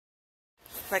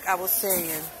Like I was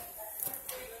saying.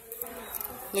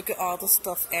 Look at all the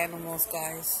stuffed animals,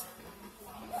 guys.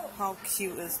 How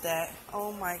cute is that?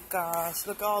 Oh my gosh.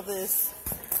 Look at all this.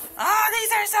 Oh,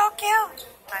 these are so cute.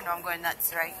 I know I'm going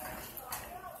nuts, right?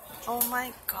 Oh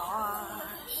my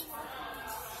gosh.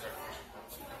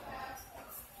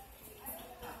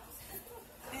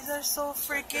 These are so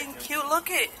freaking cute. Look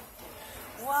it.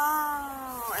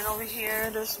 Wow. And over here,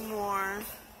 there's more.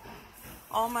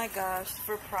 Oh my gosh.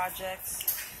 For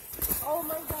projects. Oh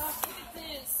my gosh. Look at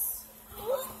this.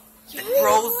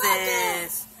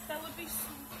 Roses. That would be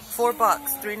so $4,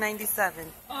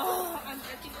 $3.97. Oh, I'm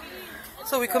freaking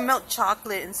So we can melt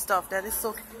chocolate and stuff. That is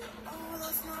so. Oh,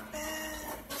 that's not bad.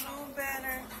 Balloon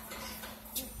banner.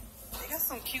 They got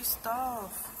some cute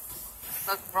stuff.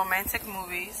 Look, romantic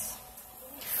movies.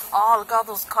 Oh, look at all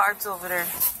those cards over there.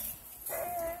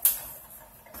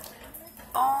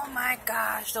 Oh my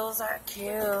gosh, those are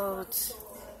cute.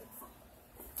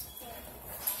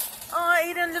 Oh,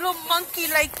 Aiden, a little monkey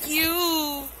like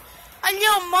you. A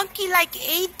little monkey like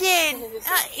Aiden.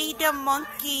 Aiden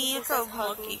monkey. It's a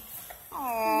monkey.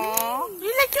 Aww.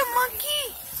 You like the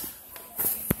monkey?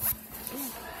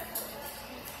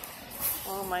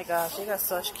 Oh my gosh, they got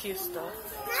such cute stuff.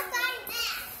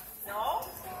 No?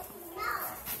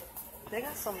 They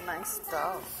got some nice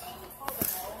stuff.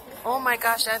 Oh my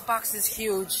gosh, that box is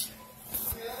huge.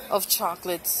 Of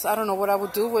chocolates. I don't know what I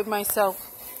would do with myself.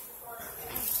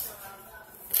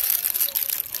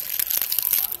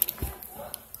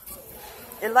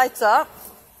 It lights up.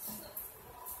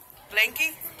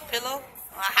 Blankie? Pillow?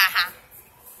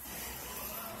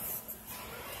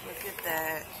 Look at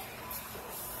that.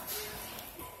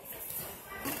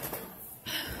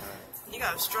 You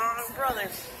got a strong brother.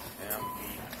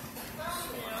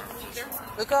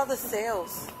 Look at all the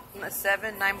sales.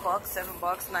 $7, $9, $7,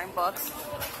 $9.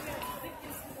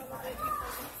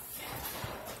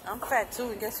 I'm fat too,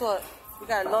 and guess what? We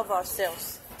gotta love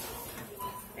ourselves.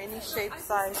 Any shape,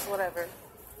 size, whatever.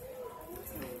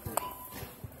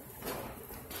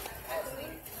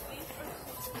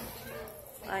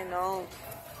 I know.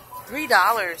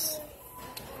 $3.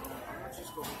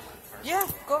 Yeah,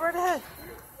 go right ahead.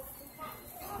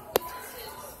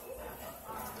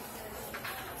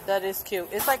 That is cute.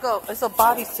 It's like it's a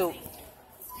bodysuit.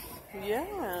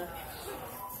 Yeah.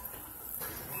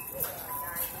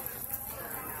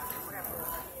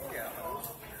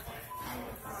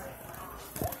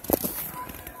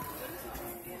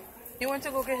 He went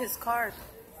to go get his card.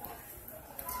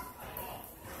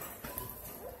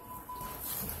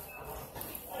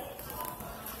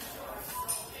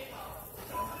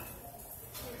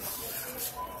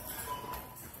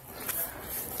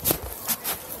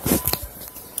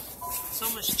 So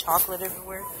much chocolate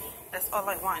everywhere. That's all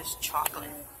I want is chocolate.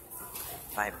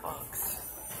 $5.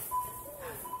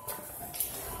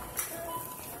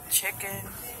 Chicken.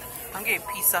 I'm getting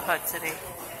Pizza Hut today.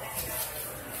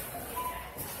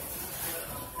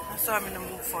 That's what I'm in the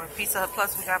mood for. Pizza Hut,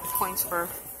 plus we got points for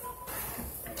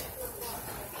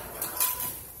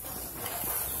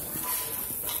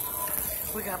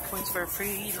a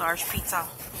free large pizza.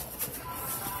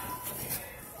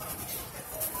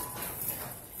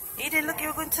 Aiden, look,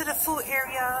 you're going to the food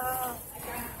area.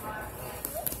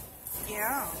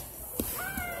 Yeah.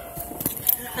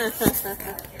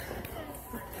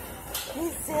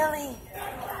 He's silly.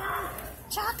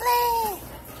 Chocolate!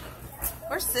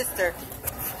 Where's sister?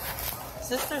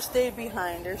 Sister stayed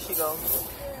behind. There she goes.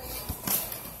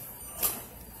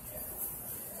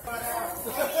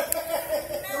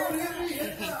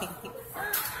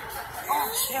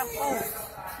 Oh, shampoo.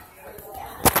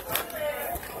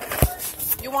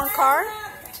 You want card?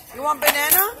 You want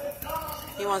banana?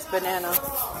 He wants banana.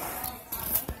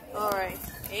 Alright.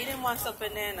 Aiden wants a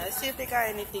banana. Let's see if they got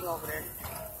anything over there.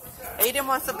 Aiden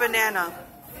wants a banana.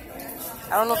 I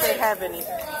don't know if they have any.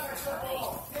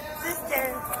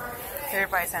 Sister.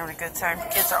 Everybody's having a good time.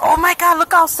 Kids are. Oh my God!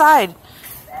 Look outside.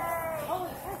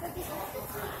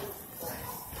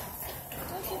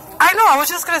 I know. I was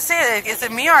just gonna say it. Is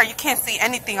it me or you can't see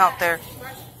anything out there?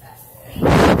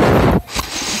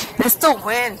 It's the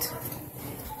wind.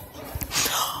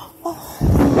 Oh,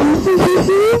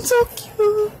 it's so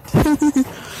cute.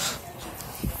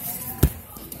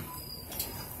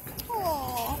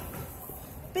 Oh,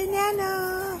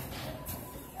 banana.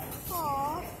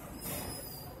 Oh.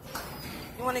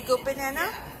 You want to go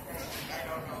banana?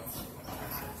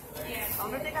 I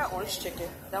wonder if they got orange chicken.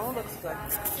 That one looks good.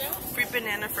 Free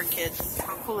banana for kids.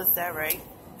 How cool is that, right?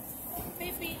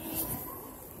 Baby.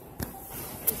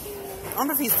 I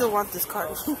wonder if he still wants this card.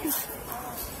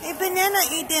 Hey, banana,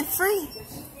 Aiden, free.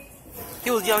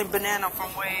 He was yelling banana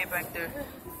from way back there.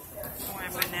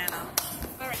 Banana.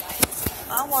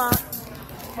 I want,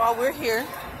 while we're here,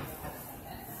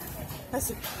 let's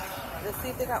see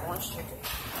if they got orange chicken.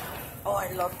 Oh,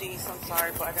 I love these. I'm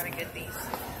sorry, but I gotta get these.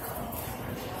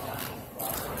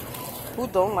 Who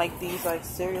don't like these? Like,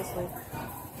 seriously.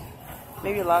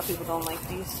 Maybe a lot of people don't like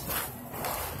these.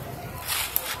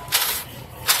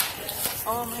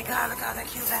 Oh my god, look how that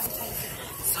cute appetizer.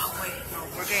 So wait, no,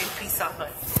 we're getting Pizza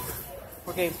Hut.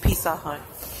 We're getting Pizza Hut.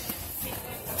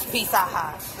 Pizza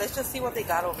Hut. Let's just see what they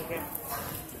got over here.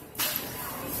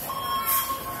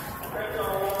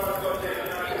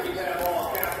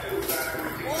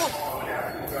 Ooh.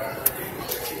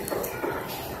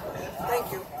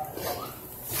 Thank you.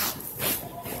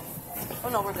 Oh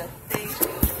no, we're good. Thank you.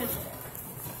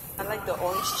 I like the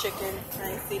orange chicken.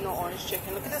 I ain't seen no orange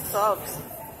chicken. Look at the subs.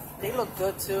 They look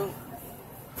good too.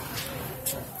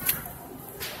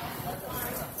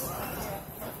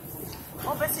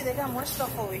 Oh, Betsy, they got more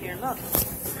stuff over here. Look.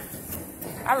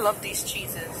 I love these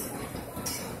cheeses.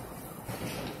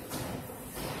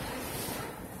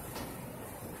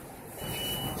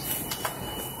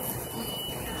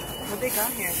 What they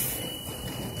got here?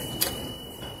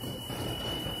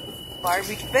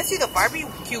 Barbecue. Betsy, the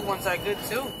barbecue ones are good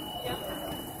too. Yeah.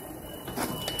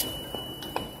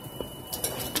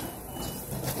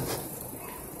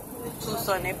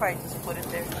 So they probably just put it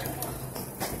there.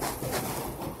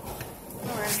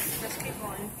 Alright, let's keep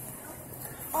going.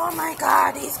 Oh my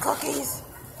god, these cookies!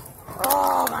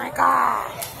 Oh my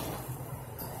god!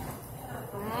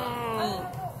 Mmm.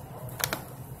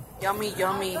 Yummy,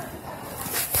 yummy.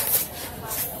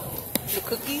 The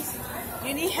cookies?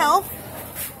 You need help?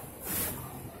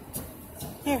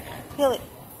 Here, peel it.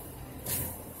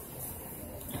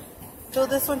 Peel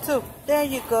this one too. There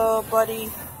you go, buddy.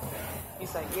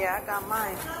 He's like, yeah, I got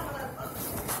mine.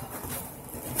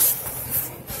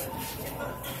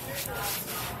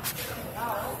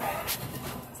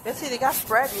 Let's see, they got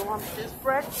bread. You want this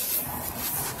bread?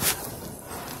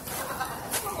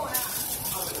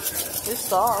 It's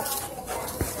soft.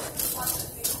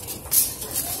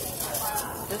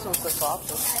 This one's the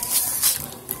softest.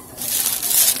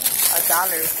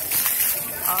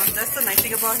 $1. That's the nice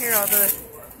thing about here.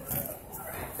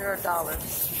 They're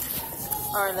 $1.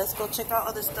 Alright, let's go check out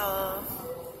other stuff.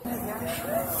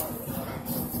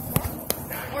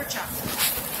 More chocolate.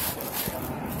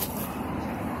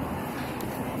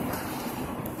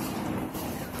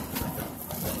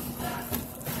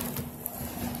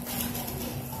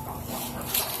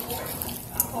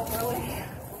 Oh, really?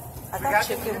 I got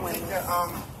chicken wings.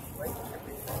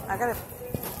 I got a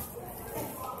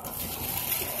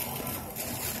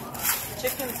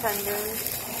chicken tenders.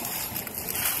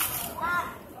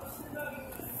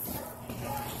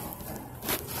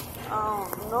 I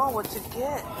don't know what to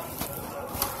get.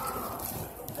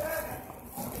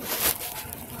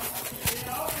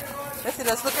 Let's see,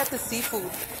 let's look at the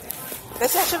seafood.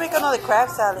 Let's see, I should make another crab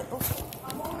salad.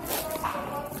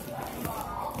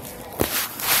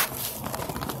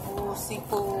 Oh,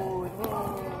 seafood.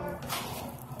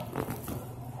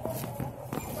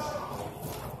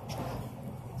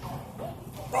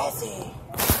 Bessie,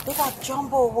 they got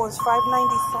jumbo ones,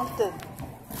 $5.90 something.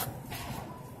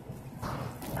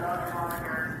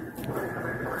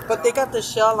 But they got the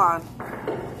shell on.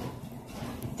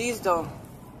 These don't.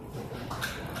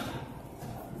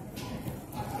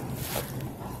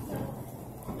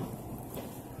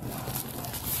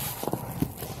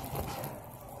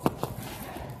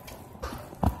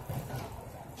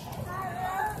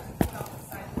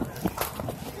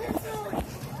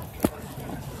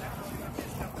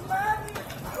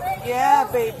 Yeah,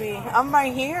 baby. I'm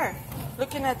right here.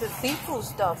 Looking at the seafood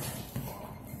stuff.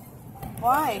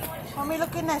 Why? Let me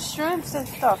looking at shrimps and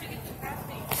stuff.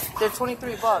 They're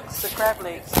 $23, the crab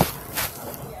legs.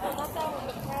 Not that one,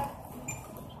 the crab.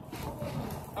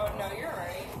 Oh, no, you're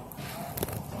right.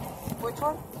 Which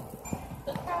one?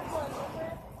 The crab one,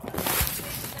 remember?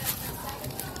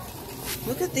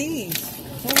 Look at these.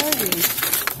 What are these?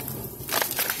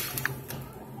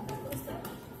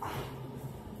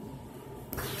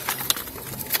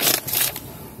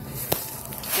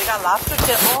 They got lobster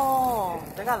tails. Oh,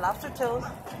 they got lobster tails.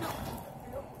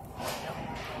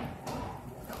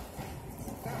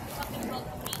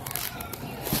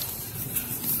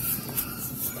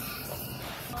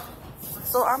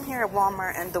 So I'm here at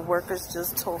Walmart and the workers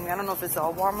just told me, I don't know if it's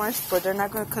all Walmarts, but they're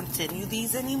not going to continue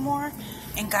these anymore.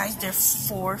 And guys, they're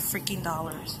 $4 freaking.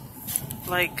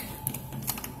 Like,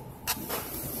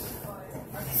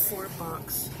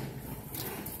 $4.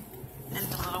 And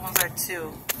the little ones are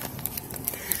 $2.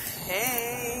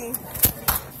 Hey.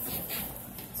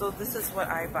 So this is what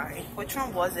I buy. Which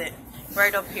one was it?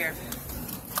 Right up here.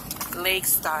 Lake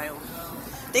style.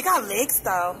 They got leg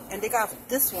style, and they got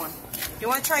this one. You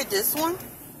want to try this one?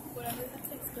 Whatever. That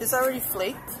tastes good. It's already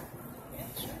flaked.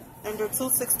 And they're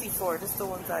 $2.64. This is the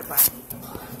ones I buy.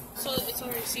 So it's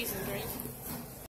already seasoned, right?